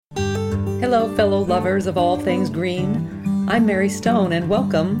Hello, fellow lovers of all things green. I'm Mary Stone, and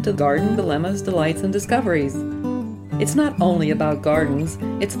welcome to Garden Dilemmas, Delights, and Discoveries. It's not only about gardens,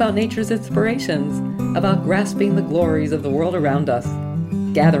 it's about nature's inspirations, about grasping the glories of the world around us,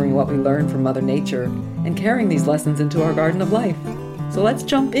 gathering what we learn from Mother Nature, and carrying these lessons into our garden of life. So let's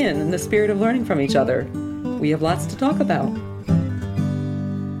jump in the spirit of learning from each other. We have lots to talk about.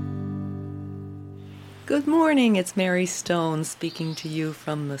 Good morning, it's Mary Stone speaking to you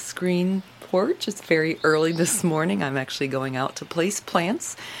from the screen porch. It's very early this morning. I'm actually going out to place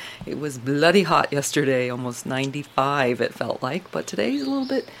plants. It was bloody hot yesterday, almost 95 it felt like, but today's a little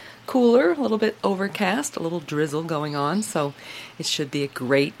bit cooler, a little bit overcast, a little drizzle going on, so it should be a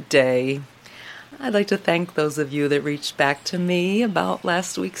great day. I'd like to thank those of you that reached back to me about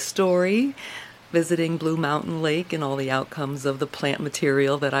last week's story, visiting Blue Mountain Lake and all the outcomes of the plant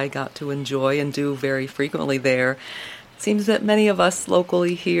material that I got to enjoy and do very frequently there. It seems that many of us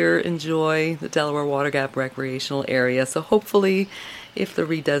locally here enjoy the Delaware Water Gap recreational area, so hopefully if the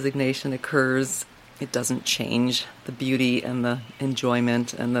redesignation occurs, it doesn't change the beauty and the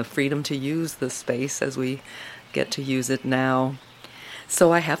enjoyment and the freedom to use the space as we get to use it now.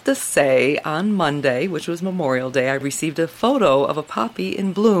 So I have to say, on Monday, which was Memorial Day, I received a photo of a poppy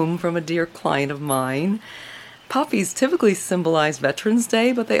in bloom from a dear client of mine. Poppies typically symbolize Veterans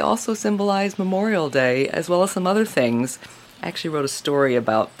Day, but they also symbolize Memorial Day, as well as some other things. I actually wrote a story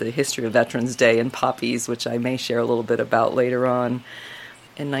about the history of Veterans Day and poppies, which I may share a little bit about later on.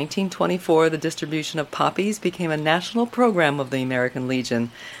 In 1924, the distribution of poppies became a national program of the American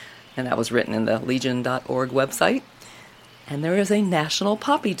Legion, and that was written in the legion.org website. And there is a National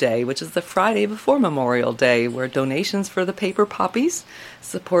Poppy Day, which is the Friday before Memorial Day, where donations for the paper poppies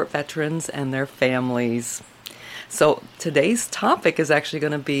support veterans and their families. So today's topic is actually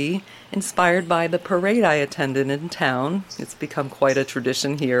going to be inspired by the parade I attended in town. It's become quite a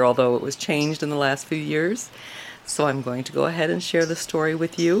tradition here, although it was changed in the last few years. So I'm going to go ahead and share the story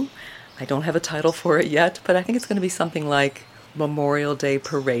with you. I don't have a title for it yet, but I think it's going to be something like Memorial Day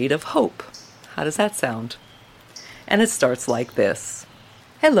Parade of Hope. How does that sound? And it starts like this.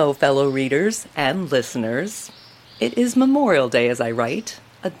 Hello, fellow readers and listeners. It is Memorial Day as I write,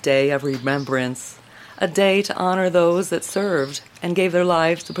 a day of remembrance, a day to honor those that served and gave their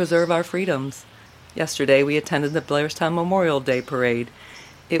lives to preserve our freedoms. Yesterday we attended the Blairstown Memorial Day Parade.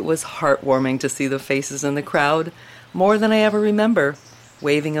 It was heartwarming to see the faces in the crowd, more than I ever remember,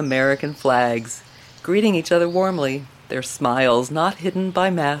 waving American flags, greeting each other warmly, their smiles not hidden by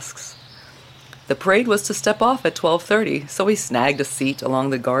masks. The parade was to step off at 12:30, so we snagged a seat along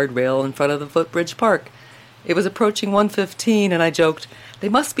the guardrail in front of the Footbridge Park. It was approaching 1:15, and I joked, they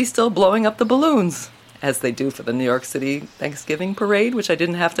must be still blowing up the balloons, as they do for the New York City Thanksgiving parade, which I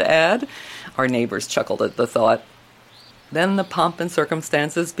didn't have to add. Our neighbors chuckled at the thought. Then the pomp and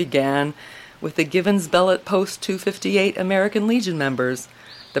circumstances began with the Givens Bellet Post 258 American Legion members,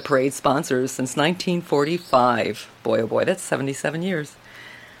 the parade sponsors since 1945. Boy, oh boy, that's 77 years.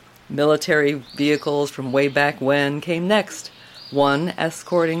 Military vehicles from way back when came next, one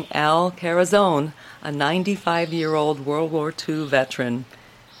escorting Al Carazone, a 95-year-old World War II veteran.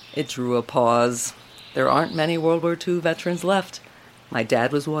 It drew a pause. There aren't many World War II veterans left. My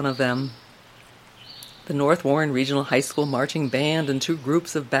dad was one of them. The North Warren Regional High School marching band and two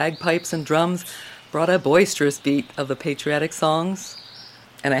groups of bagpipes and drums brought a boisterous beat of the patriotic songs.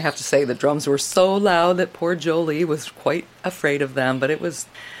 And I have to say, the drums were so loud that poor Jolie was quite afraid of them, but it was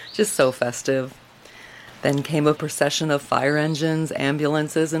just so festive. Then came a procession of fire engines,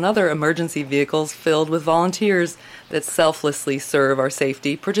 ambulances, and other emergency vehicles filled with volunteers that selflessly serve our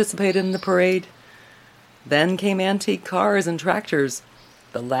safety, participated in the parade. Then came antique cars and tractors,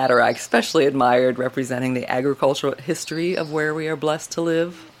 the latter I especially admired, representing the agricultural history of where we are blessed to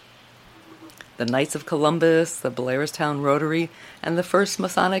live. The Knights of Columbus, the Blairstown Rotary, and the 1st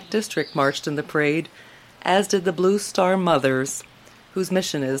Masonic District marched in the parade, as did the Blue Star Mothers, whose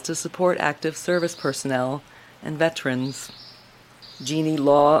mission is to support active service personnel and veterans. Jeannie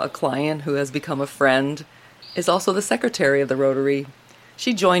Law, a client who has become a friend, is also the secretary of the Rotary.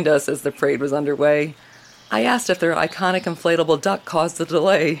 She joined us as the parade was underway. I asked if their iconic inflatable duck caused the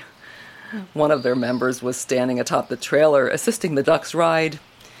delay. One of their members was standing atop the trailer, assisting the duck's ride.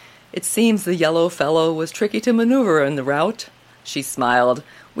 It seems the yellow fellow was tricky to maneuver in the route. She smiled.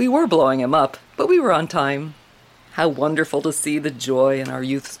 We were blowing him up, but we were on time. How wonderful to see the joy in our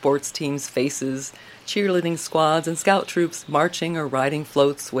youth sports teams' faces, cheerleading squads and scout troops marching or riding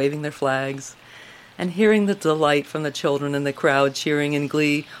floats, waving their flags, and hearing the delight from the children in the crowd cheering in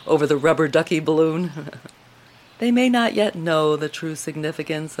glee over the rubber ducky balloon. They may not yet know the true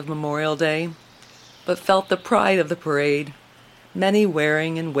significance of Memorial Day, but felt the pride of the parade, many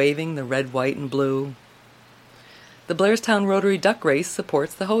wearing and waving the red, white, and blue. The Blairstown Rotary Duck Race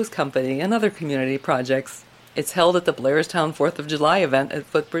supports the Hose Company and other community projects. It's held at the Blairstown 4th of July event at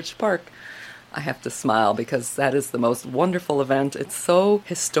Footbridge Park. I have to smile because that is the most wonderful event. It's so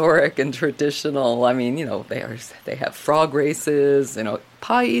historic and traditional. I mean, they have frog races,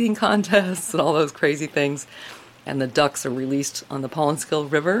 pie eating contests and all those crazy things. And the ducks are released on the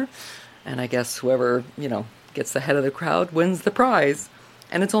Pollenskill River. And I guess whoever, gets the head of the crowd wins the prize.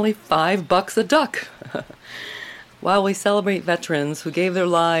 And it's only $5 a duck. While we celebrate veterans who gave their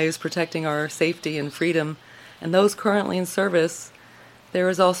lives protecting our safety and freedom, and those currently in service, there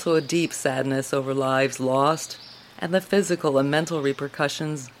is also a deep sadness over lives lost and the physical and mental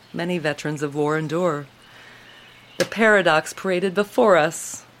repercussions many veterans of war endure. The paradox paraded before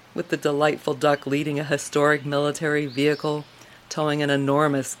us, with the delightful duck leading a historic military vehicle, towing an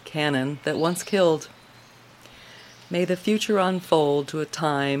enormous cannon that once killed. May the future unfold to a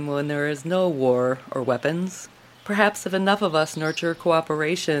time when there is no war or weapons. Perhaps if enough of us nurture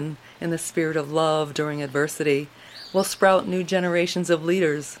cooperation in the spirit of love during adversity, we'll sprout new generations of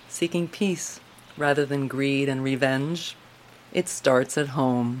leaders seeking peace rather than greed and revenge. It starts at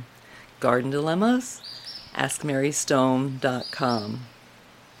home. Garden Dilemmas? AskMaryStone.com.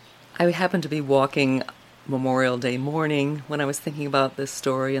 I happened to be walking Memorial Day morning when I was thinking about this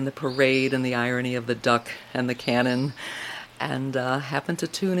story and the parade and the irony of the duck and the cannon, and happened to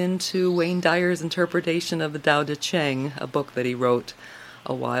tune into Wayne Dyer's interpretation of the Tao Te Ching, a book that he wrote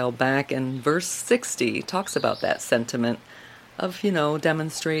a while back, and verse 60 talks about that sentiment of,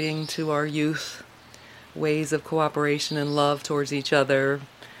 demonstrating to our youth ways of cooperation and love towards each other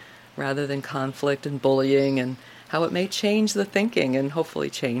rather than conflict and bullying, and how it may change the thinking and hopefully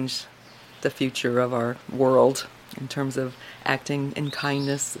change the future of our world in terms of acting in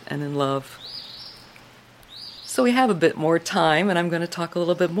kindness and in love. So we have a bit more time, and I'm going to talk a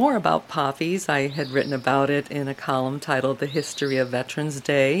little bit more about poppies. I had written about it in a column titled The History of Veterans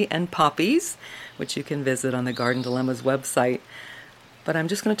Day and Poppies, which you can visit on the Garden Dilemmas website. But I'm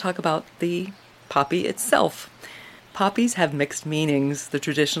just going to talk about the poppy itself. Poppies have mixed meanings. The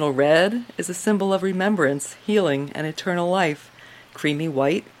traditional red is a symbol of remembrance, healing, and eternal life. Creamy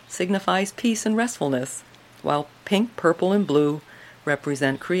white signifies peace and restfulness, while pink, purple, and blue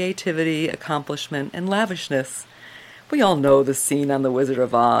represent creativity, accomplishment, and lavishness. We all know the scene on The Wizard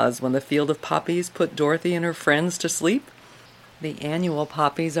of Oz when the field of poppies put Dorothy and her friends to sleep. The annual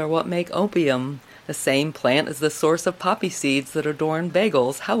poppies are what make opium. The same plant is the source of poppy seeds that adorn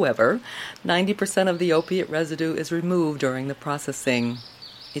bagels. However, 90% of the opiate residue is removed during the processing.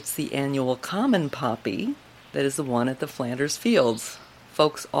 It's the annual common poppy that is the one at the Flanders Fields.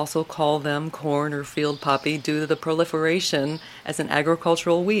 Folks also call them corn or field poppy due to the proliferation as an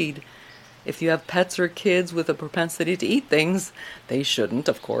agricultural weed. If you have pets or kids with a propensity to eat things, they shouldn't,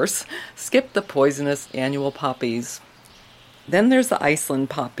 of course, skip the poisonous annual poppies. Then there's the Iceland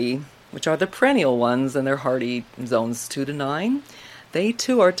poppy, which are the perennial ones, and they're hardy in zones 2 to 9. They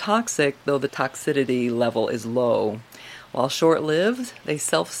too are toxic, though the toxicity level is low. While short-lived, they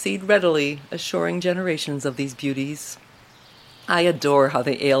self-seed readily, assuring generations of these beauties. I adore how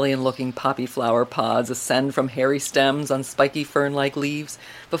the alien-looking poppy flower pods ascend from hairy stems on spiky fern-like leaves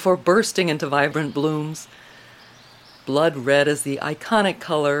before bursting into vibrant blooms. Blood red is the iconic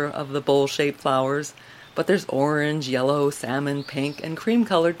color of the bowl-shaped flowers, but there's orange, yellow, salmon, pink, and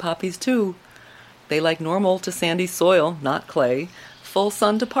cream-colored poppies too. They like normal to sandy soil, not clay, full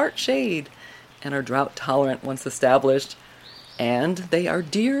sun to part shade, and are drought-tolerant once established. And they are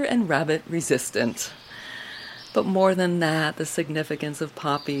deer and rabbit resistant. But more than that, the significance of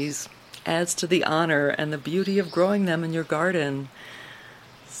poppies adds to the honor and the beauty of growing them in your garden.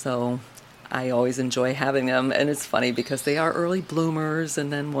 So I always enjoy having them, and it's funny because they are early bloomers, and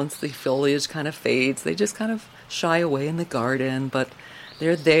then once the foliage kind of fades, they just kind of shy away in the garden, but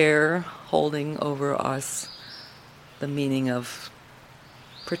they're there holding over us the meaning of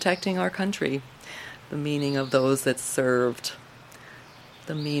protecting our country, the meaning of those that served,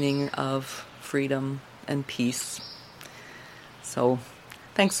 the meaning of freedom and peace. So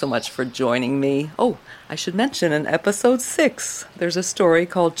thanks so much for joining me. Oh, I should mention in episode 6, there's a story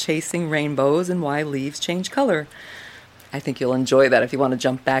called Chasing Rainbows and Why Leaves Change Color. I think you'll enjoy that if you want to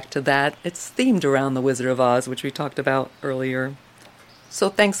jump back to that. It's themed around The Wizard of Oz, which we talked about earlier. So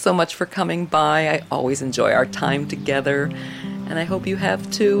thanks so much for coming by. I always enjoy our time together, and I hope you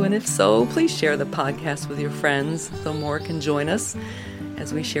have too. And if so, please share the podcast with your friends so more can join us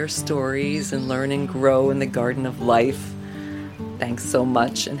as we share stories and learn and grow in the garden of life. Thanks so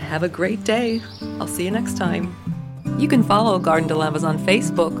much and have a great day. I'll see you next time. You can follow Garden Dilemmas on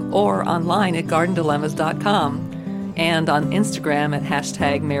Facebook or online at gardendilemmas.com. and on Instagram at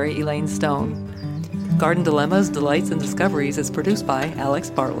 #MaryElaineStone. Garden Dilemmas, Delights, and Discoveries is produced by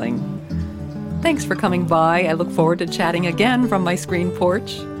Alex Bartling. Thanks for coming by. I look forward to chatting again from my screen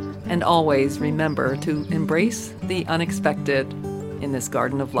porch. And always remember to embrace the unexpected in this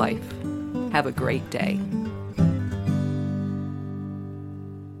garden of life. Have a great day.